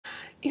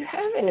You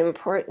have an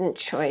important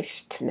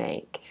choice to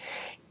make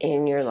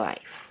in your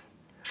life.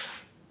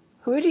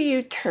 Who do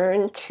you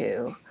turn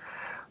to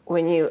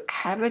when you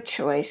have a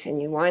choice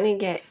and you want to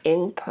get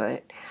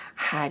input?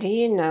 How do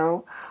you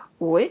know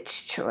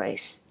which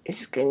choice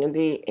is going to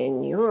be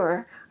in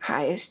your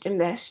highest and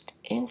best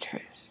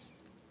interest?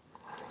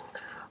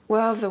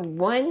 Well, the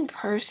one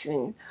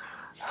person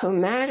who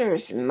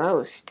matters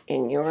most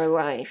in your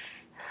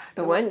life,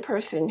 the one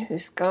person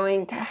who's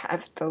going to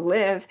have to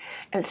live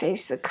and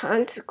face the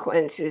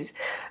consequences,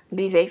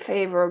 be they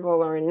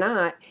favorable or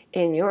not,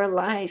 in your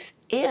life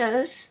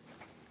is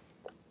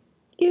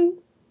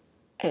you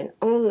and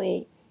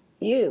only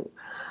you.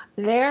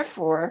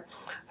 Therefore,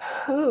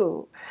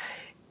 who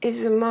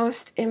is the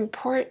most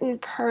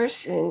important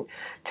person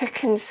to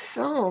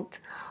consult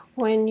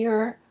when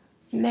you're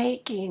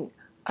making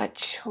a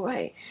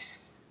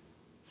choice?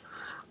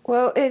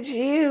 Well, it's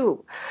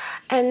you.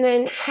 And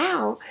then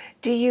how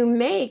do you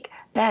make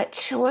that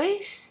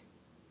choice?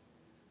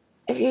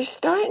 If you're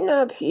starting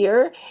up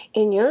here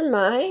in your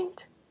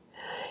mind,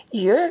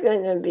 you're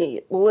going to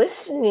be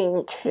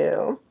listening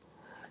to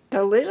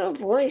the little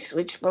voice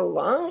which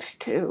belongs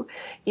to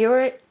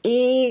your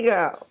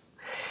ego.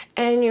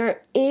 And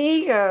your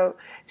ego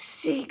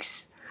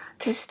seeks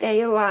to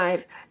stay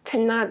alive,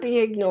 to not be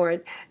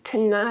ignored, to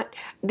not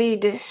be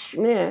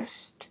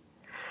dismissed.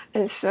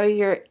 And so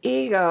your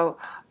ego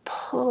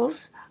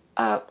pulls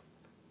up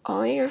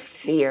all your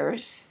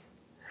fears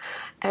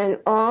and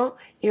all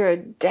your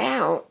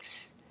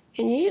doubts,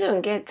 and you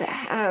don't get to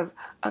have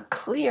a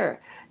clear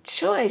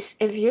choice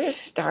if you're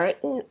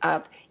starting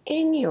up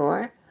in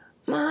your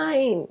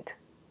mind.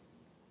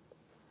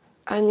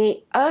 On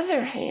the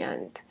other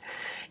hand,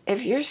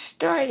 if you're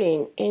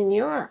starting in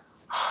your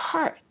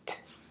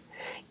heart,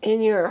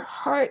 in your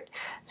heart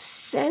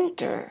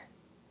center,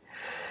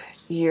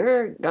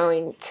 you're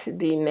going to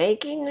be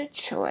making the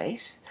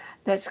choice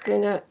that's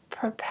going to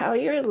propel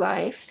your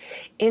life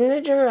in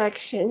the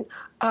direction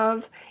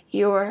of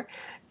your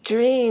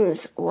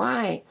dreams.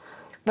 Why?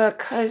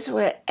 Because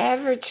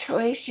whatever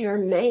choice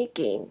you're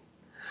making,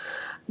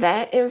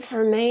 that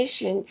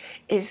information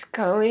is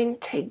going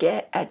to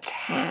get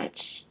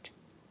attached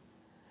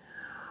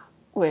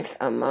with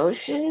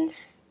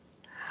emotions,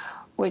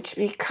 which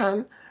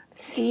become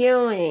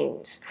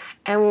feelings.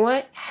 And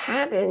what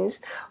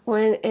happens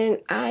when an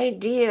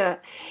idea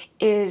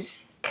is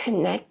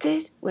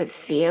connected with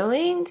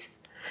feelings?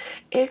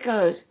 It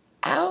goes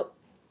out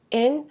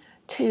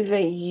into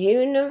the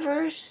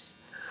universe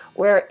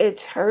where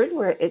it's heard,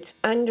 where it's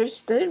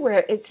understood,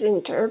 where it's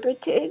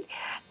interpreted,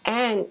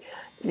 and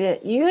the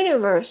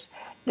universe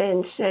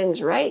then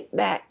sends right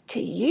back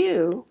to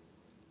you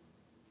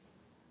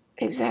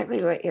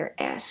exactly what you're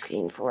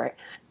asking for.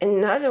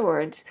 In other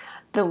words,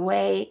 the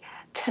way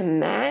to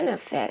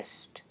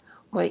manifest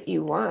what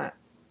you want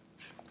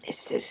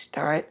is to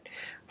start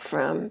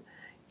from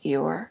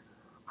your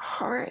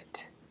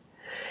heart.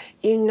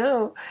 You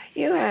know,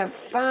 you have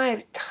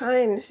 5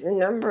 times the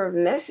number of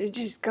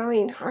messages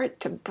going heart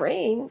to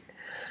brain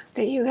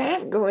that you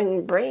have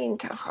going brain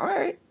to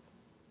heart.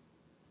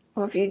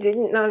 Well, if you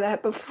didn't know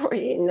that before,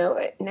 you know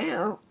it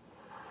now.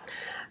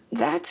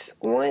 That's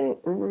one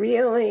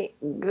really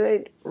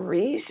good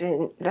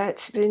reason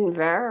that's been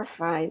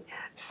verified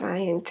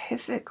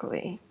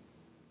scientifically.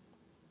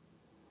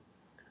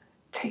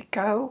 To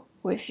go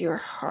with your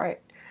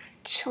heart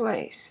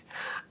choice.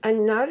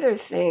 Another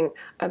thing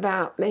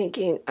about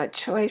making a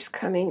choice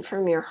coming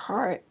from your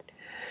heart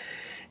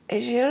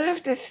is you don't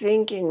have to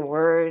think in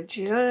words.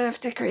 You don't have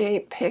to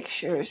create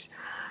pictures.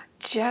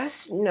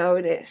 Just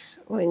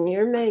notice when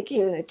you're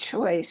making a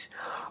choice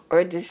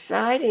or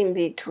deciding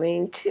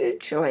between 2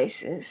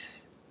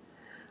 choices,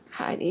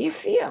 how do you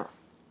feel?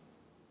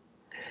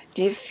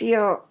 Do you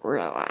feel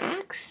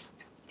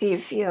relaxed? Do you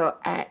feel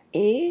at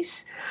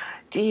ease?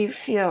 Do you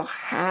feel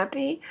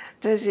happy?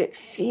 Does it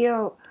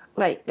feel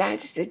like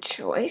that's the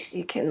choice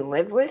you can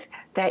live with,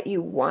 that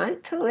you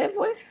want to live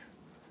with?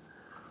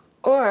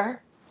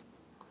 Or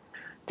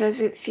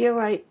does it feel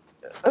like,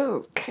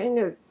 oh, kind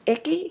of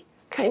icky,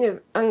 kind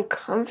of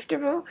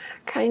uncomfortable,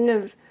 kind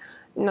of,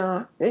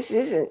 no, this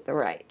isn't the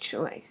right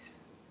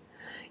choice?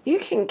 You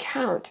can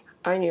count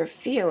on your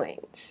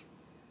feelings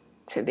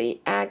to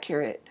be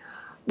accurate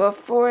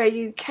before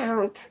you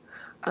count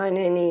on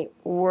any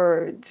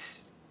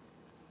words.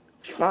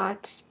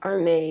 Thoughts are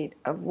made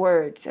of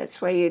words.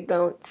 That's why you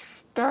don't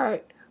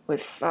start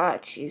with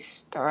thoughts. You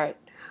start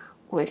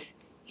with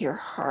your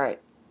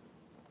heart,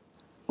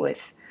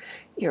 with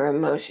your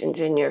emotions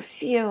and your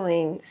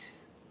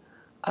feelings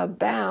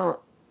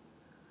about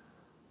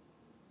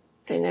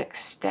the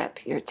next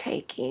step you're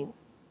taking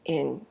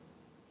in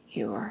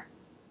your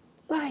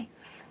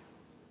life.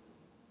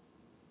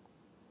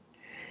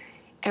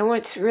 And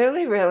what's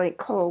really, really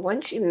cool,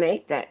 once you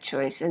make that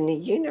choice, and the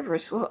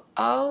universe will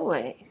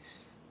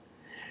always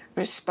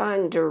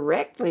respond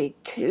directly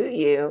to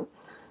you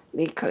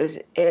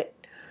because it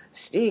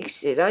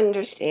speaks, it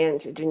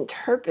understands, it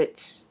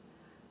interprets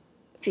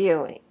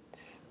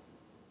feelings.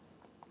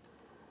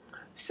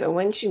 So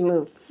once you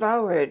move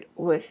forward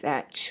with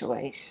that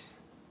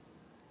choice,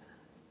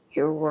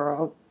 your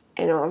world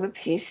and all the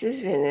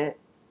pieces in it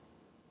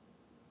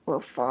will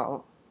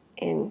fall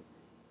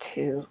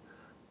into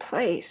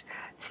place.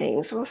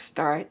 Things will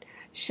start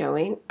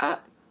showing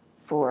up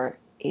for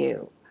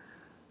you.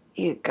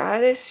 You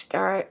gotta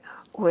start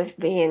with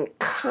being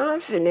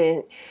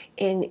confident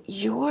in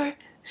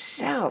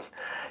yourself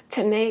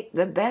to make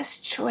the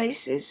best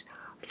choices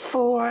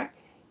for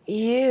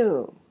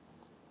you.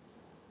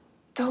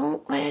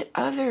 Don't let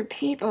other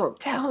people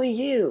tell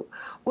you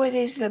what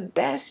is the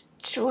best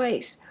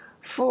choice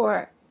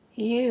for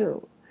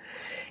you.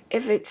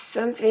 If it's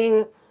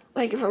something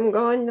like if I'm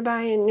going to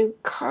buy a new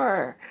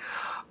car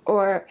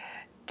or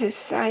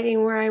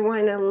deciding where I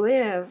want to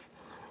live,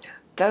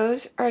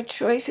 those are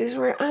choices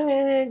where I'm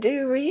going to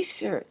do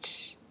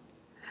research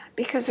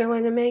because I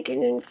want to make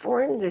an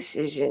informed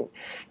decision.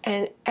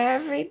 And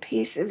every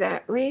piece of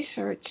that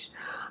research,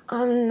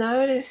 I'm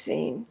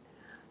noticing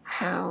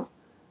how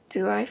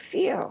do I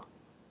feel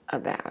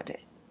about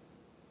it.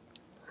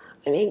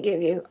 Let me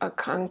give you a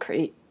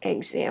concrete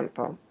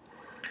example.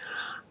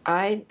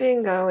 I'd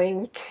been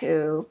going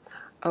to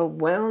a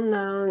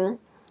well-known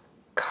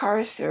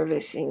car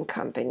servicing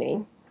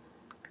company.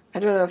 I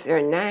don't know if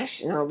they're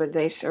national, but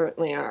they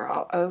certainly are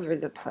all over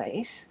the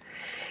place.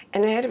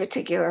 And they had a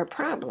particular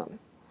problem.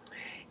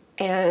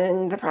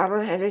 And the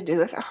problem had to do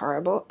with a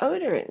horrible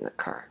odor in the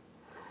car.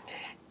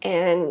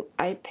 And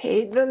I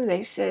paid them.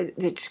 They said,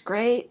 it's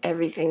great,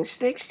 everything's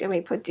fixed, and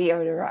we put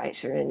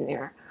deodorizer in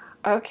there.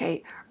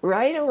 Okay,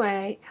 right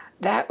away,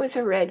 that was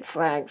a red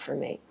flag for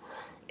me.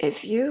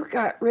 If you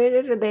got rid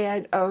of the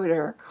bad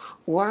odor,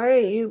 why are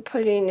you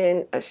putting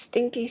in a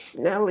stinky,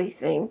 smelly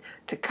thing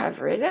to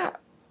cover it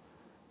up?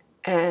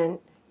 And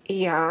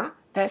yeah,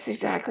 that's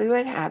exactly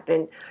what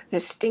happened. The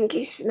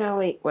stinky,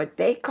 smelly, what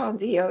they call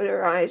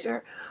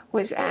deodorizer,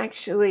 was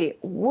actually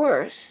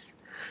worse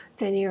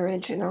than the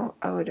original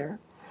odor.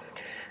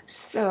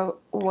 So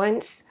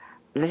once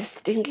the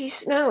stinky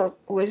smell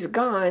was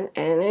gone,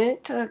 and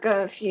it took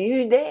a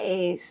few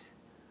days,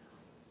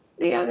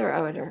 the other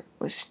odor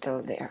was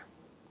still there.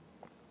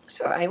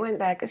 So I went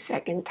back a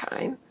second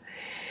time,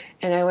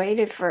 and I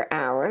waited for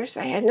hours.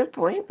 I had an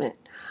appointment.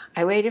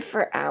 I waited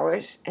for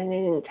hours, and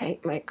they didn't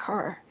take my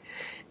car.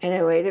 And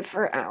I waited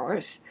for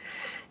hours.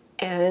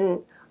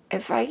 And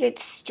if I get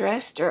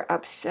stressed or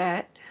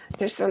upset,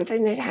 there's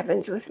something that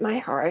happens with my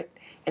heart,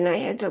 and I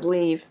had to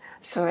leave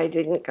so I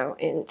didn't go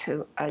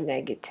into a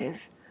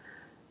negative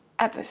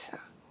episode.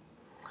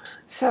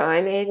 So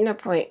I made an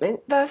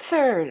appointment, the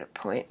third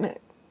appointment,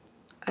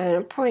 an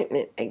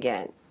appointment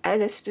again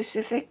at a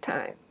specific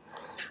time.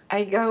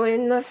 I go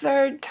in the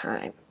third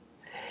time,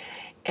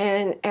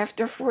 and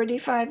after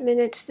 45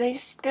 minutes, they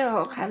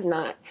still have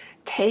not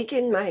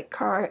taken my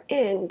car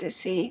in to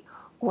see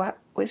what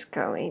was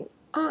going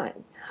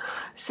on.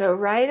 So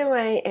right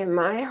away in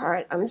my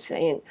heart, I'm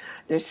saying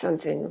there's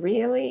something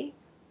really,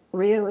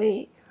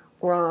 really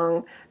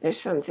wrong. There's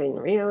something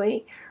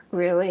really,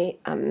 really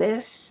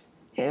amiss,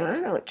 and I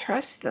don't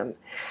trust them.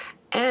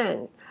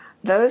 And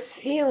those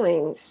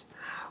feelings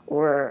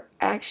were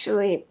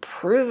actually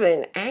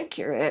proven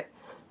accurate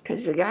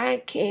because the guy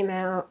came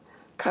out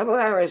a couple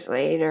hours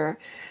later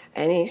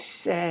and he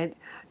said,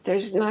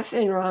 there's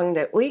nothing wrong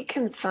that we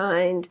can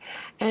find,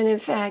 and in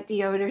fact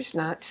the odor's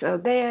not so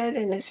bad,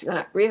 and it's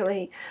not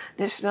really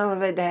the smell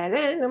of a dead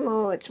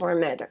animal, it's more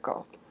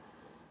medical.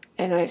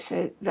 And I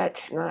said,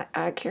 that's not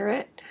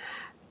accurate.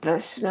 The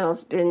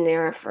smell's been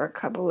there for a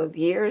couple of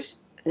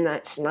years, and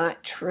that's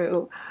not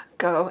true.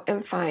 Go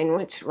and find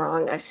what's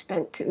wrong. I've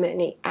spent too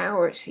many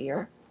hours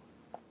here.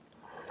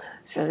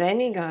 So then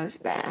he goes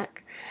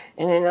back,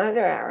 and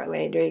another hour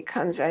later he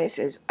comes out and he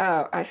says,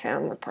 oh, I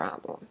found the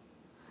problem.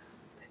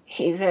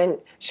 He then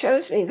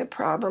shows me the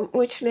problem,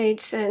 which made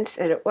sense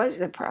that it was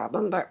the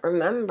problem, but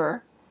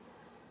remember,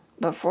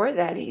 before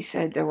that he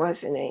said there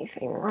wasn't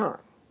anything wrong.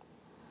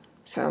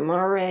 So I'm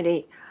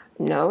already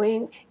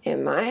knowing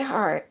in my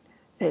heart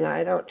that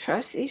I don't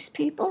trust these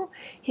people.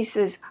 He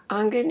says,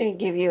 I'm going to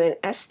give you an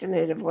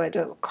estimate of what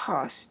it'll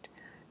cost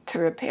to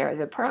repair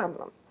the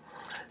problem.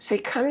 So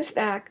he comes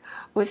back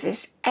with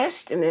this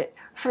estimate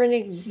for an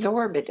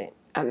exorbitant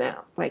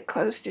amount, like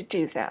close to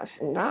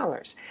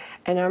 $2,000.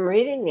 And I'm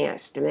reading the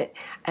estimate,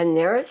 and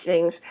there are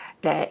things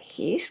that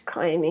he's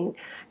claiming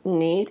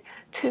need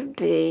to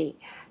be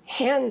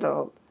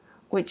handled,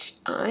 which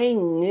I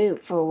knew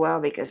full well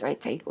because I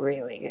take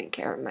really good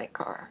care of my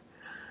car.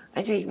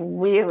 I take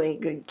really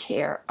good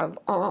care of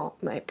all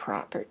my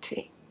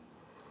property.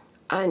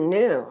 I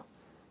knew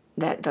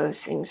that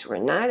those things were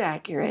not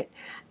accurate,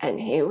 and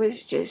he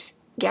was just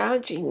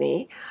gouging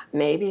me.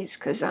 Maybe it's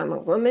because I'm a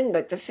woman,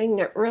 but the thing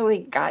that really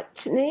got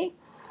to me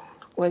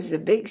was the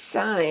big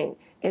sign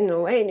in the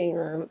waiting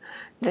room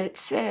that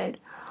said,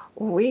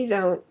 we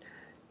don't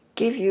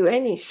give you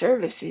any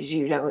services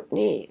you don't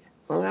need.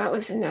 Well, that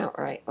was an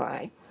outright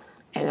lie.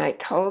 And I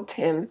told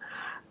him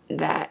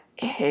that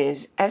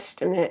his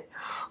estimate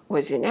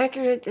was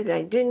inaccurate, that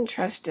I didn't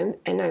trust him,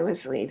 and I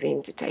was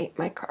leaving to take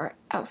my car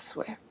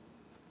elsewhere,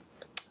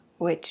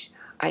 which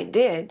I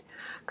did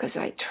because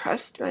I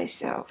trust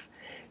myself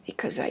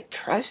because I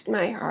trust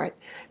my heart,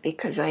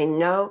 because I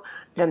know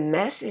the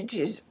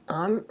messages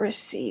I'm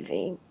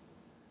receiving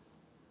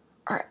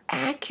are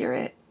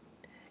accurate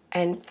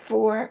and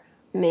for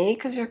me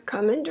because they're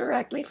coming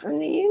directly from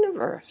the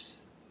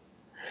universe.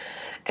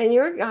 And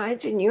your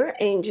guides and your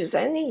angels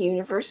and the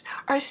universe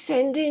are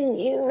sending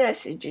you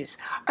messages,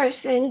 are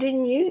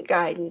sending you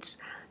guidance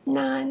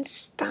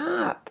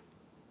nonstop.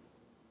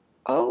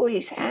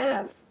 Always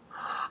have.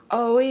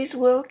 Always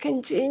will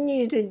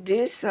continue to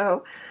do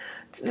so.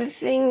 The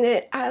thing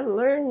that I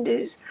learned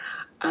is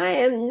I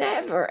am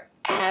never,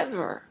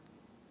 ever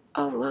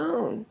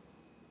alone.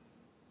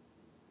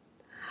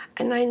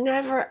 And I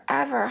never,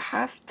 ever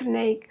have to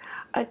make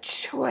a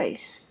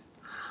choice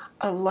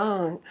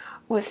alone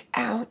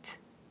without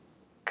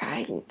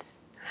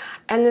guidance.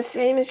 And the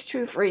same is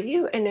true for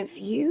you. And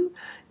if you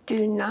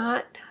do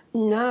not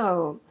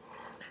know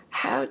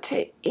how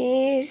to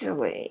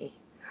easily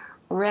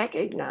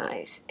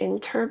recognize,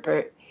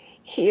 interpret,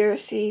 hear,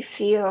 see,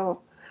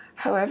 feel,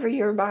 however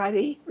your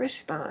body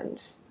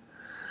responds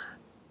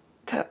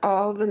to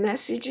all the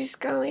messages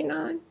going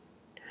on,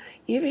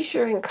 you be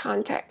sure and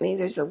contact me.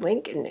 There's a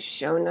link in the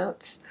show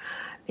notes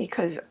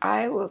because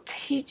I will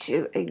teach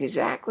you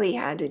exactly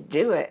how to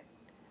do it.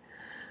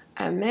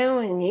 And then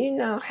when you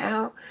know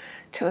how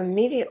to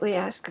immediately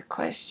ask a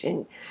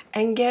question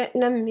and get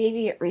an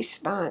immediate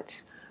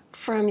response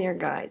from your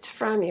guides,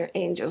 from your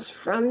angels,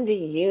 from the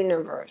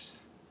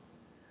universe,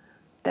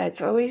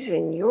 that's always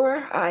in your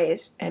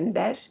highest and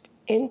best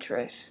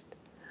interest,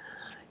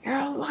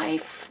 your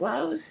life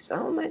flows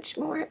so much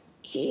more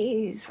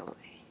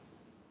easily.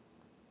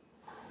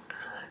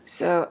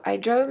 So I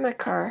drove my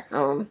car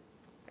home.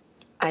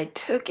 I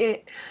took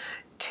it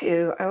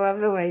to, I love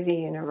the way the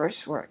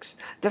universe works.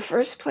 The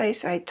first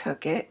place I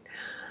took it,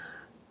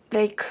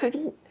 they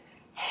couldn't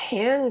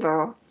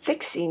handle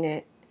fixing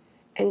it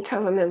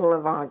until the middle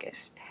of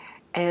August.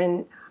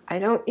 And I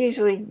don't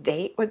usually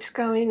date what's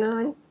going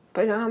on,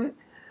 but I'm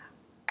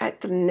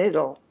at the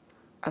middle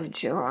of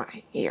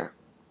July here.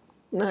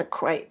 Not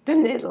quite the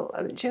middle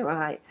of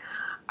July.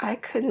 I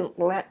couldn't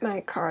let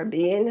my car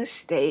be in a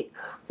state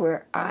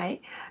where I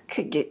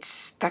could get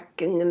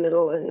stuck in the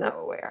middle of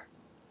nowhere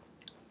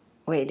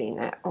waiting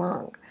that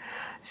long.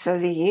 So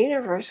the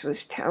universe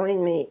was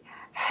telling me,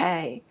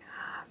 hey,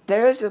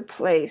 there's a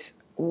place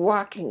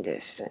walking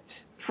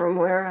distance from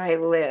where I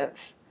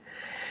live.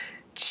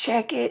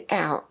 Check it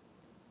out.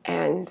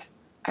 And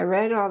I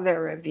read all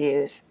their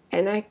reviews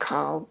and I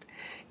called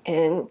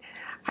and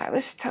I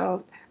was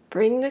told,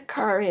 bring the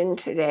car in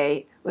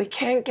today. We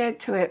can't get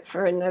to it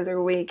for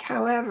another week.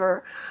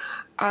 However,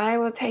 I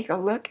will take a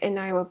look and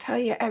I will tell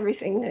you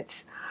everything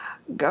that's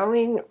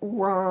going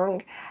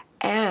wrong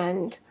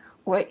and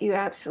what you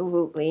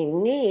absolutely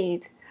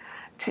need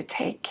to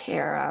take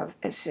care of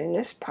as soon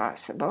as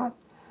possible.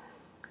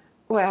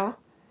 Well,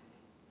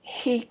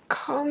 he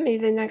called me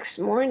the next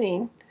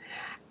morning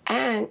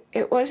and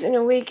it wasn't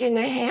a week and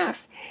a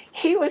half.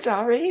 He was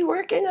already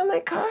working on my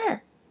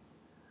car.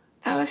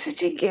 That was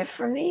such a gift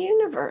from the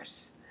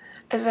universe.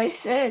 As I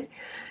said,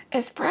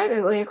 it's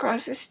practically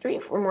across the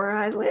street from where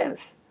I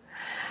live.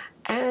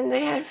 And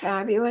they had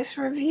fabulous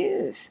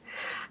reviews.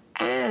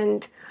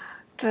 And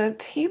the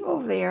people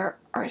there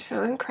are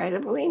so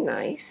incredibly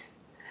nice.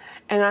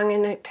 And I'm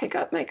going to pick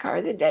up my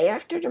car the day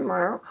after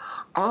tomorrow,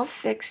 all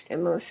fixed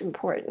and most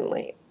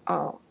importantly,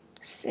 all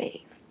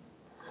safe.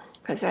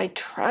 Because I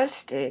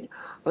trusted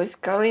what was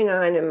going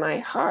on in my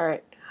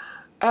heart.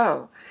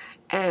 Oh,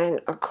 and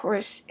of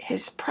course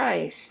his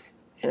price.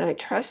 And I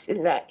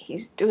trusted that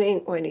he's doing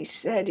what he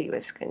said he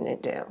was going to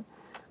do.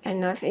 And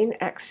nothing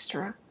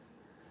extra.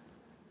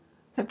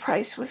 The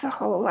price was a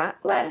whole lot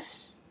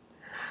less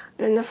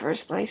than the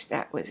first place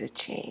that was a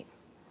chain.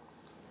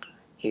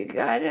 You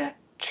gotta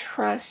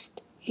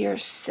trust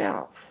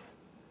yourself.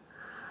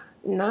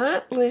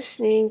 Not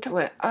listening to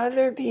what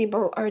other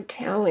people are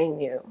telling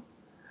you.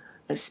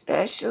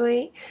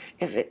 Especially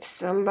if it's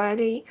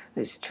somebody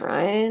who's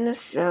trying to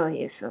sell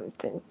you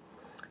something.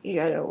 You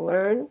gotta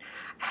learn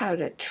how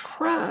to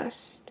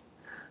trust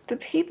the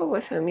people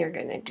with whom you're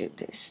going to do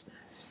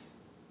business.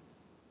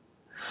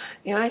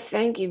 You know, I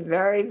thank you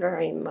very,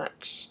 very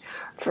much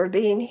for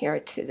being here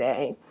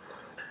today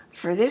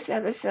for this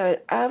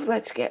episode of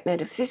Let's Get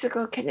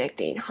Metaphysical,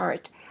 Connecting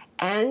Heart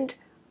and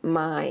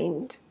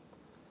Mind.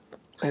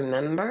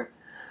 Remember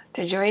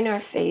to join our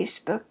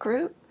Facebook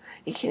group.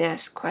 You can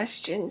ask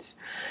questions.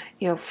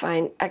 You'll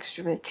find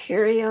extra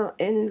material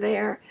in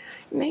there.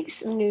 Make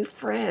some new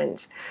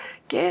friends.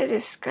 Get a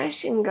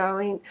discussion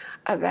going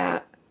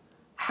about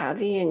how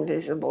the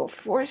invisible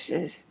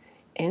forces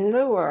in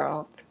the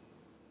world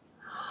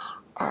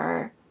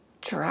are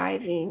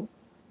driving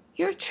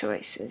your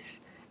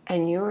choices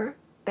and your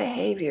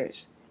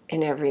behaviors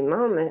in every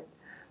moment,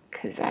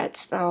 because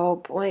that's the whole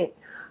point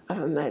of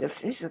a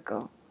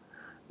metaphysical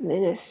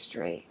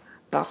ministry,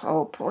 the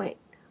whole point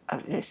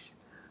of this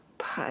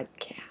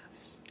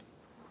podcast.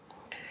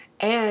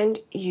 And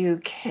you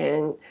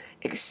can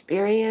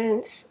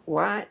experience,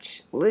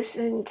 watch,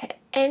 listen to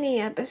any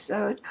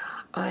episode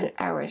on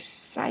our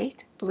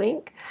site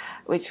link,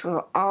 which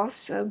will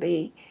also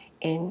be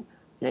in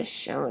the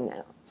show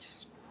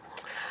notes.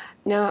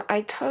 Now,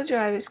 I told you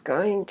I was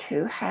going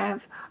to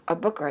have a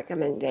book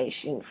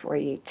recommendation for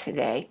you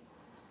today.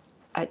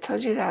 I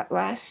told you that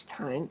last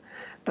time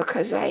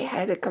because I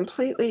had a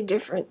completely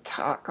different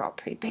talk all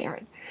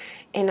prepared.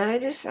 And I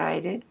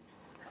decided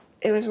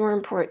it was more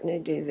important to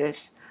do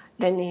this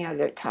than the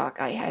other talk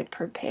I had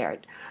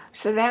prepared.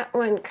 So that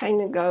one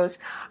kind of goes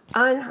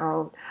on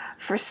hold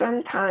for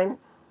some time,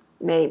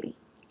 maybe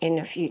in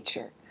the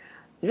future.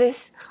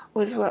 This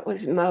was what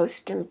was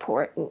most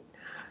important.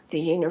 The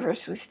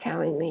universe was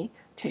telling me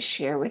to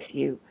share with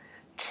you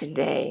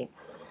today.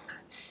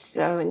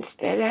 So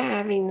instead of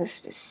having the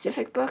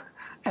specific book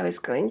I was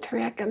going to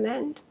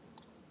recommend,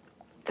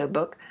 the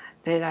book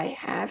that I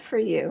have for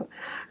you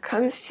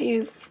comes to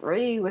you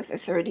free with a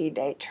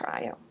 30-day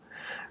trial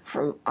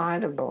from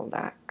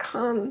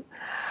audible.com,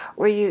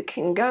 where you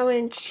can go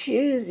and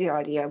choose the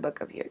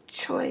audiobook of your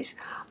choice.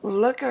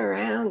 Look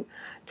around.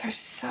 There's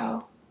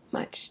so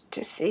much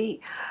to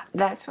see.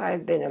 That's why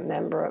I've been a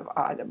member of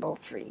Audible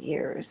for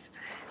years,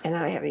 and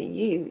I have a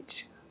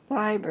huge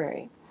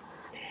library.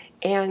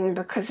 And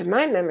because of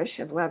my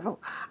membership level,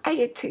 I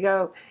get to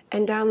go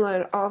and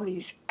download all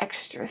these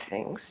extra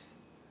things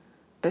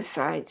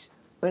besides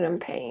what I'm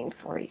paying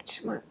for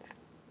each month.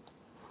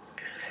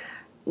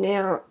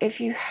 Now,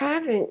 if you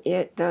haven't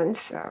yet done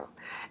so,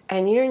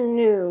 and you're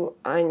new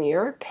on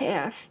your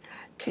path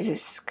to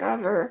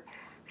discover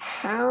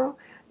how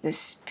the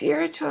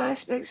spiritual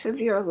aspects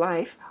of your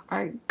life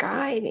are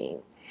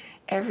guiding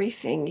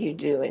everything you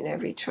do and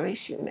every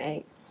choice you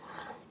make,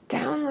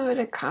 download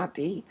a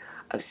copy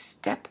of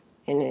Step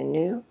in a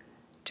New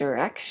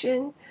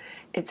Direction.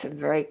 It's a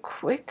very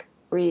quick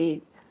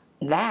read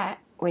that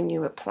when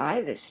you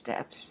apply the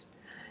steps,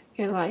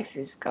 your life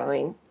is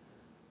going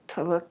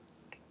to look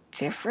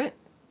different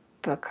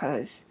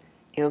because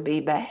you'll be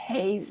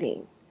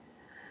behaving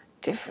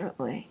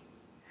differently.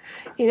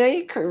 You know,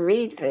 you can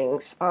read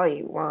things all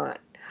you want,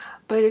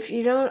 but if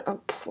you don't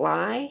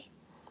apply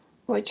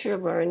what you're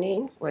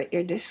learning, what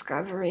you're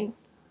discovering,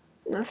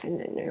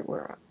 nothing in your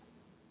world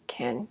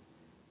can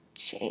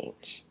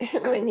change.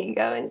 When you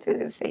go into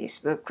the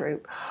Facebook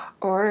group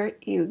or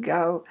you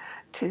go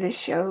to the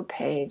show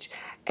page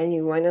and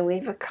you want to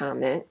leave a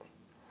comment,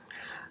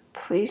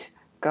 please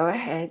go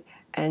ahead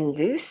and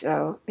do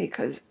so,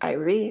 because I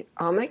read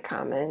all my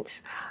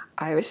comments.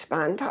 I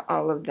respond to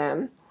all of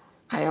them.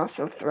 I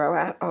also throw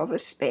out all the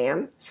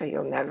spam, so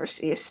you'll never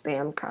see a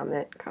spam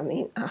comment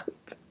coming up.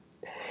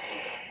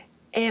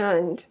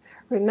 And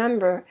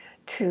remember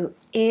to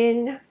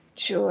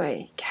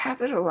enjoy,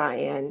 capital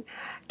I-N,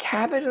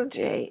 capital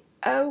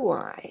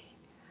J-O-Y,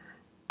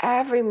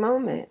 every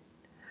moment,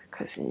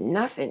 because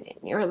nothing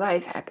in your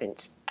life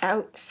happens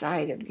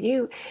outside of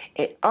you.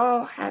 It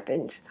all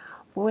happens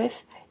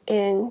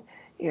within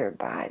your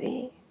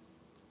body,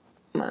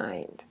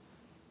 mind,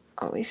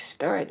 always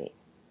starting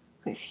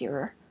with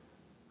your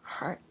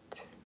heart.